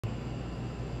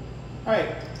All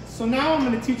right, so now I'm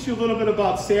going to teach you a little bit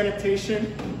about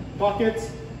sanitation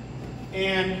buckets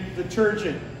and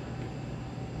detergent.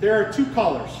 There are two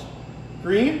colors,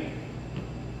 green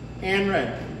and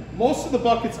red. Most of the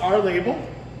buckets are labeled,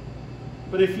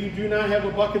 but if you do not have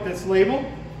a bucket that's labeled,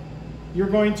 you're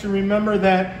going to remember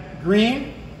that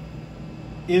green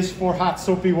is for hot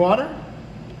soapy water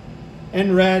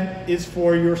and red is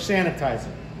for your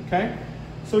sanitizer, okay?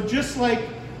 So just like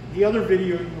the other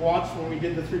video you watched when we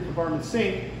did the 3-compartment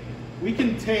sink, we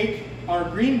can take our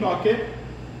green bucket,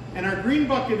 and our green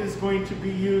bucket is going to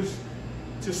be used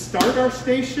to start our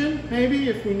station, maybe,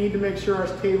 if we need to make sure our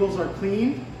tables are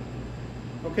clean,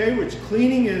 okay? Which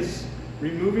cleaning is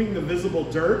removing the visible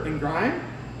dirt and grime,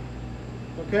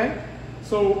 okay?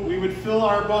 So we would fill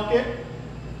our bucket.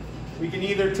 We can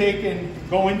either take and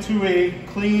go into a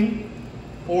clean,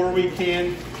 or we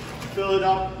can fill it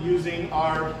up using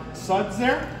our suds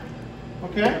there,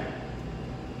 okay?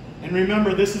 And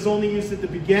remember, this is only used at the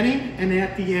beginning and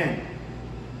at the end.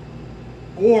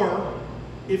 Or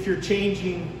if you're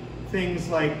changing things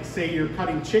like, say you're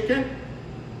cutting chicken,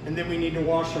 and then we need to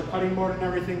wash our cutting board and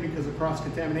everything because of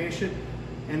cross-contamination,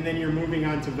 and then you're moving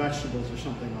on to vegetables or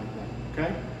something like that,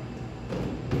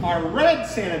 okay? Our red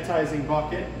sanitizing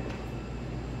bucket,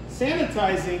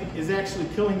 sanitizing is actually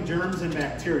killing germs and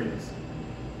bacteria.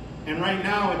 And right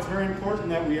now, it's very important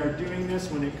that we are doing this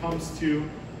when it comes to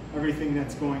everything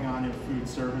that's going on in food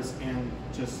service and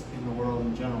just in the world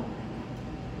in general.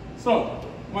 So,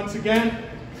 once again,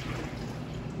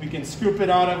 we can scoop it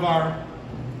out of our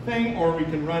thing, or we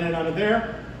can run it out of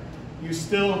there. You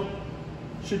still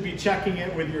should be checking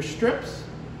it with your strips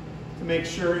to make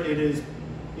sure it is,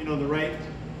 you know, the right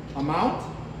amount.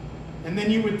 And then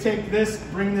you would take this,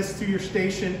 bring this to your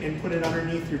station and put it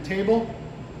underneath your table,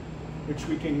 which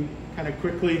we can kind of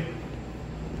quickly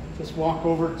just walk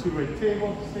over to a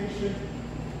table station.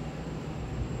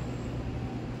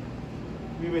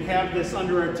 We would have this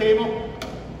under our table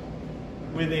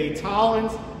with a towel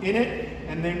in it,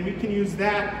 and then we can use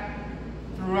that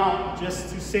throughout just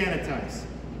to sanitize.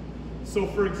 So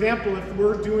for example, if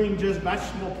we're doing just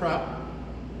vegetable prep,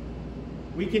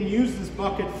 we can use this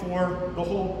bucket for the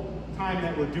whole time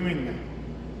that we're doing that.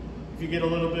 If you get a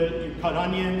little bit, you cut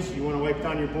onions, you want to wipe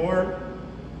down your board,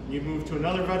 you move to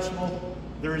another vegetable,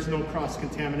 there is no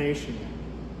cross-contamination.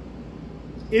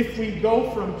 If we go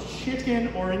from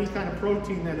chicken or any kind of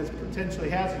protein that is potentially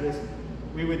hazardous,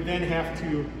 we would then have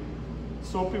to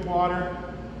soapy water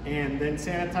and then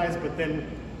sanitize, but then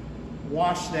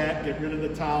wash that, get rid of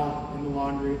the towel in the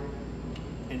laundry,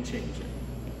 and change it.